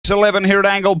Race-11 here at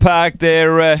Angle-Park.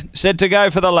 They're set to go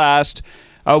for the last.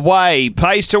 Away,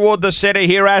 pace toward the centre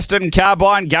here, Aston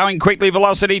Carbine going quickly,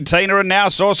 Velocity Tina, and now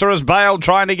Sorcerer's Bale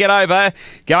trying to get over,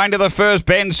 going to the first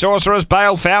bend. Sorcerer's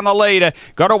Bale found the lead,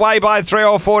 got away by 3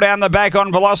 or 4 down the back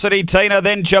on Velocity Tina,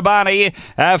 then Chobani,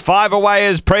 5 away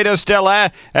is Preta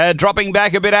Stella, dropping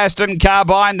back a bit Aston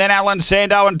Carbine, then Alan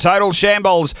Sando and Total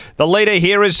Shambles. The leader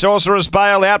here is Sorcerer's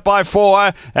Bale out by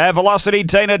 4, Velocity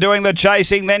Tina doing the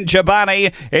chasing, then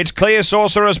Chobani, it's clear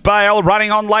Sorcerer's Bale,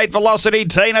 running on late Velocity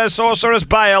Tina, Sorcerer's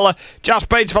Bale just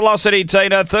beats Velocity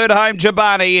Tina, third home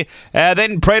Chobani,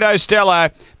 then Preto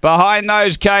Stella. Behind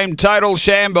those came Total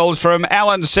Shambles from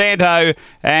Alan Santo,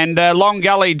 and Long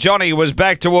Gully Johnny was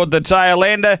back toward the tail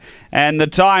end, and the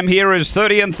time here is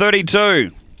 30 and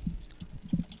 32.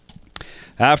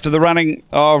 After the running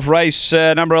of race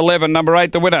number 11, number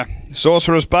 8 the winner,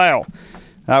 Sorcerer's Bale.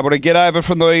 Able to get over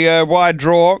from the wide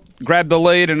draw, grab the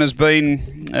lead, and has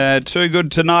been too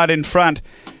good tonight in front.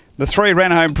 The 3 ran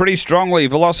home pretty strongly.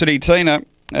 Velocity Tina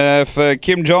for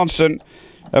Kim Johnston,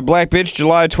 Black Bitch,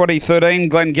 July 2013.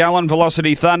 Glenn Gallen,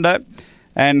 Velocity Thunder.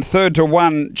 And 3rd to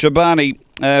 1, Chobani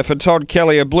for Todd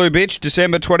Kelly, a Blue Bitch,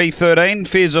 December 2013.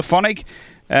 Fears Phonic,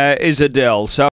 Isadel. So